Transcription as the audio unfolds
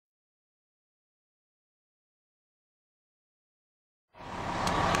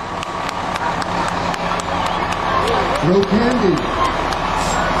No candy.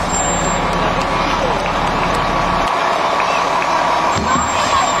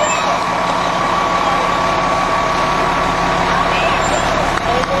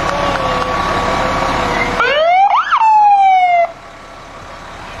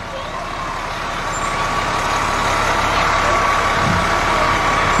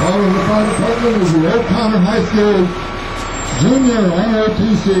 Following the fire department is the O'Connor High School Junior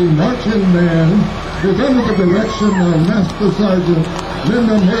ROTC Marching Band, is under the direction of Master Sergeant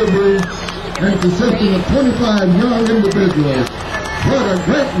Linda Mabry and consisting of 25 young individuals. What a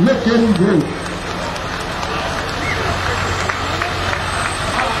great looking group.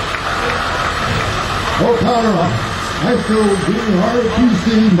 O'Connor High School Junior ROTC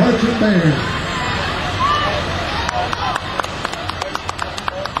Marching Band.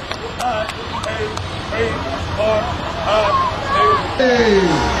 Hey,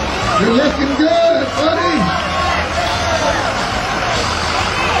 you're looking good, buddy.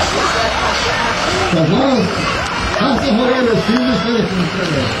 The House of Helotes Senior Citizens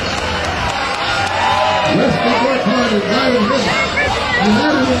Center. Let's go work hard and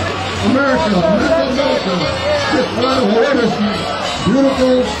United America, this part of Helotes,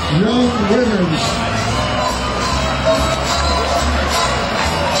 beautiful young women.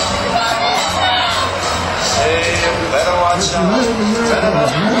 Better watch out, better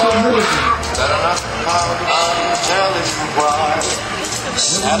not come, I'm telling you why.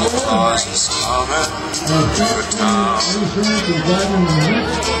 Santa Claus is coming to town. Sneaking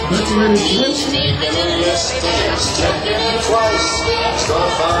and listening, checking twice, he's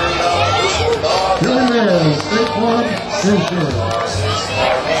gonna find out who's the dog. Here it is, State Farm Insurance.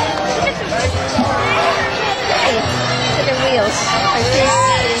 Look at the wheels.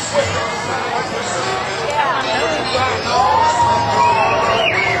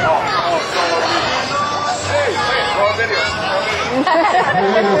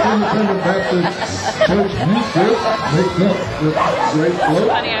 Helotes Independent Baptist Church Youth makes up this great float.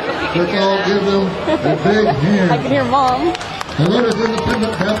 Let's all give them a big hand. I can hear Mom. Helotes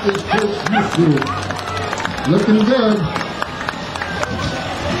Independent Baptist Church Youth Group. Looking good.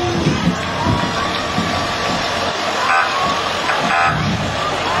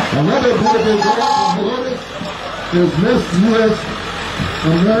 Another beautiful girl from Helotes is Miss U.S.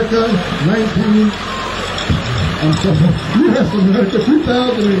 America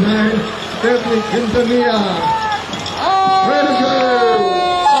 2009, Stephanie Quintanilla. Way to go!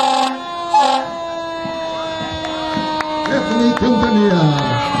 Stephanie Quintanilla.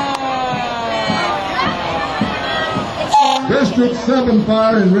 District 7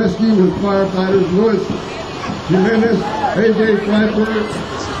 Fire and Rescue with firefighters Louis Jimenez, A.J. Freiberg,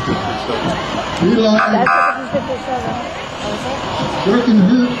 Eli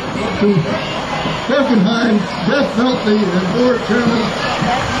Birkenheim, Jeff Felty, and board chairman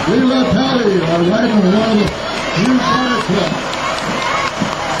Leila Talley are riding around the new fire truck.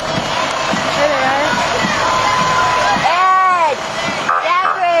 There they are. Ed!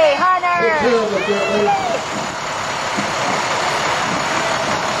 Jeffrey! Hunter! Take care of it,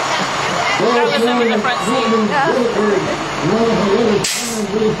 That was him in the front seat. One of Helotes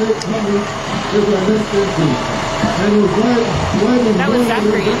real estate company is our next entry. And was driving That was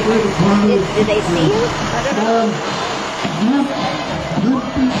Zachary. Did they see you? I don't know.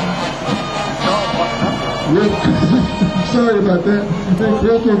 Sorry about that. They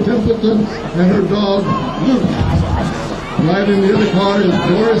Crystal Templeton and her dog, Luke. Right in the other car is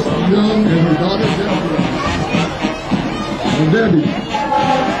Doris Young and her daughter, Deborah. And Debbie.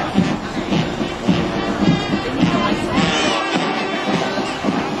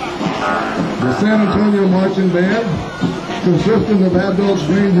 The San Antonio Marching Band, consisting of adults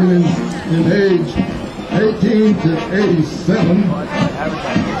ranging in age 18 to 87,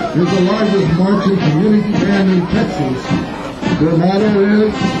 is the largest marching community band in Texas. Their motto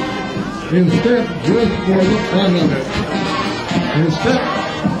is, in step just for the fun of it. In step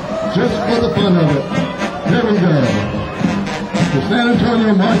just for the fun of it. There we go. The San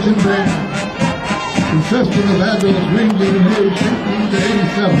Antonio Marching Band, consisting of adults ranging in age 18 to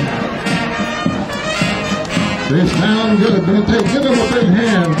 87. They sound good, don't they? Give them a big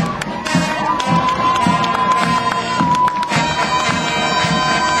hand.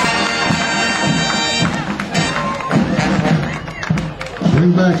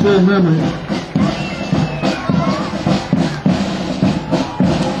 Bring back old memories.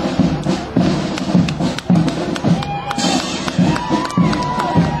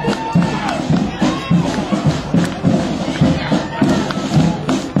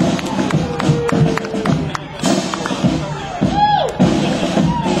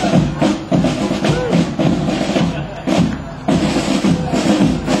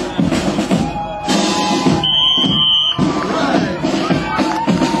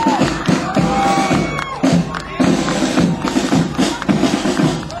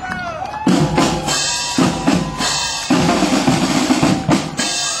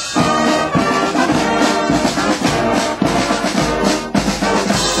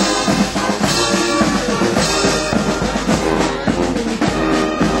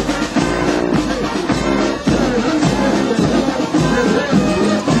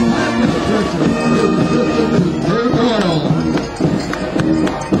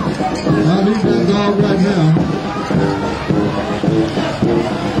 that dog right now.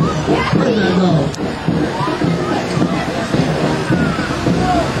 Where's that dog?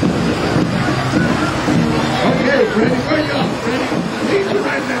 Okay, Freddie, where you off, Freddie? I need you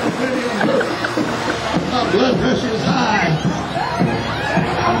right now, Freddie. I'm hurt. My blood pressure is high.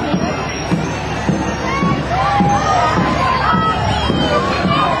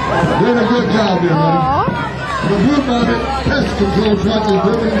 Doing a good job there, buddy. The Blue Bonnet Pest Control truck is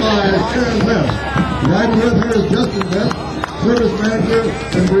driven by Sharon Best. Riding with her is Justin Best, Service Manager,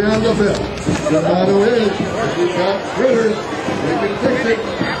 and Brianna Best. The motto is, if you've got critters, we can fix it.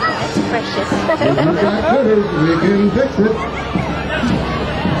 Precious. If you've got critters, we can fix it.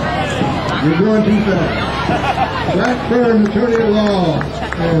 You're going too fast. Blackburn Attorney at Law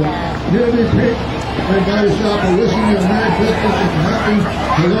and Unity Pink and Body Shop are wishing you a Merry Christmas and happy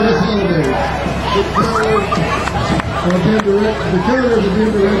Helotes holidays. The carriers are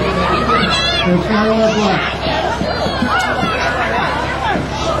being directed for Skylar Black.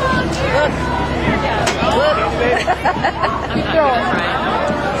 Keep going.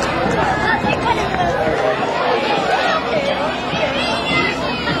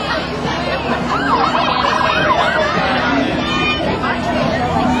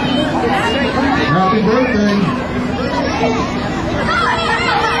 Happy birthday.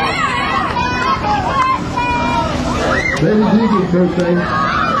 Baby Jesus' birthday.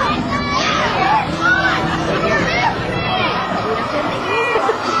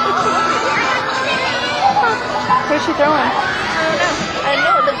 Where's she throwing? I don't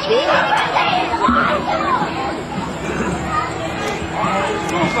know. It looks big.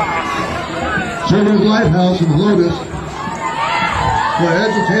 Children's Lighthouse in Helotes, where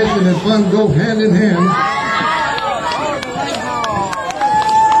education and fun go hand in hand.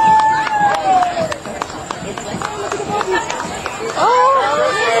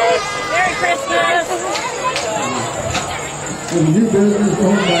 Merry Christmas! With a new business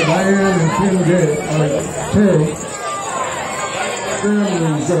owned by Diane and Tim Terrell.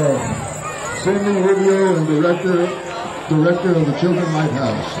 Cindy Rubio and director of the Children's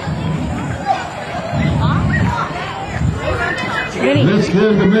Lighthouse. Let's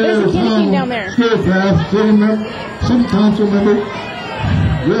give the mayor of town, school staff, city council member,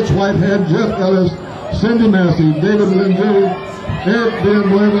 Rich Whitehead, Jeff Ellis, Cindy Massey, David Lindsay, Eric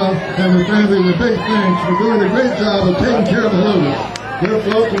Villanueva, and the family a big thanks for doing a great job of taking care of Helotes. Their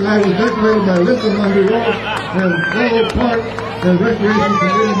float tonight was decorated by Lincoln Monroe and fellow Park and Recreation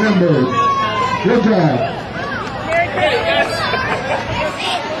Committee members. Good job. Merry Christmas!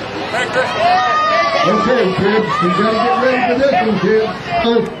 Merry Christmas! Okay, kids, we gotta get ready for this one, kids.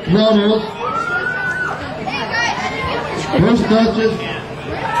 Ronald, First Duchess,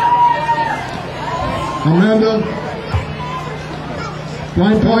 Amanda,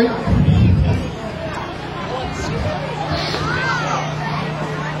 Blind Point,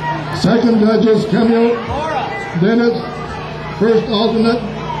 Second Duchess, Camille, Dennis, First Alternate,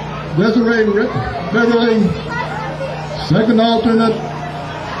 Desiree Beverly, Second Alternate,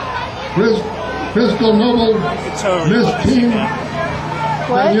 Crystal Noble, Miss Team,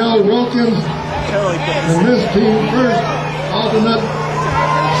 Danielle Wilkins, and Miss Team First Alternate,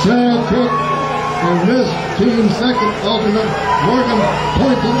 Sarah Cook, and Miss Team Second Alternate, Morgan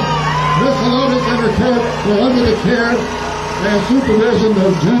Poynton. Miss Helotes and her court were under the care and supervision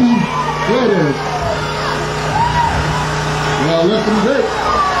of Judy Helotes. Well, looking great.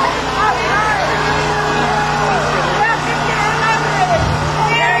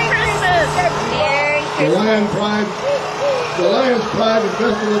 Merry Christmas! The Lions Pride and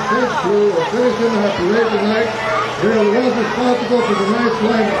Festival Church Crew are finishing our parade tonight. They are the ones responsible for tonight's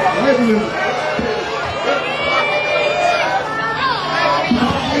lighting.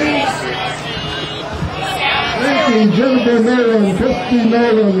 Thank you, Jennifer Nolan, Christy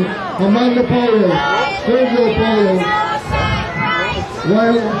Nolan, Amanda Polo, Sergio Polo,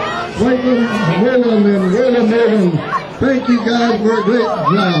 Whiteman Nolan, and Willa Nolan. Thank you guys for a great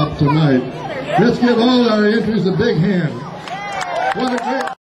job tonight. Let's give all our entries a big hand. What a great